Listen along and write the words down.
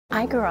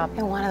I grew up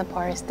in one of the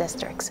poorest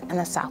districts in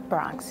the South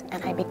Bronx,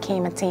 and I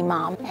became a teen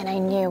mom, and I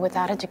knew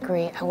without a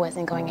degree I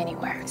wasn't going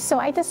anywhere. So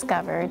I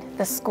discovered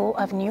the School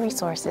of New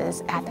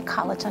Resources at the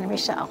College on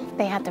Rochelle.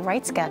 They had the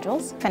right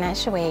schedules,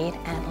 financial aid,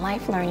 and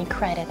life learning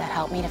credit that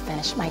helped me to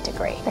finish my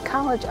degree. The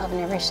College of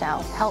New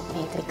Rochelle helped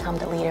me to become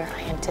the leader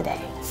I am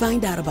today.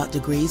 Find out about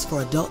degrees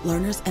for adult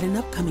learners at an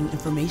upcoming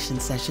information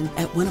session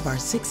at one of our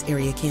 6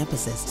 area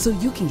campuses so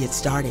you can get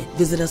started.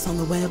 Visit us on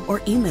the web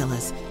or email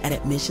us at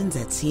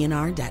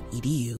admissions@cnr.edu.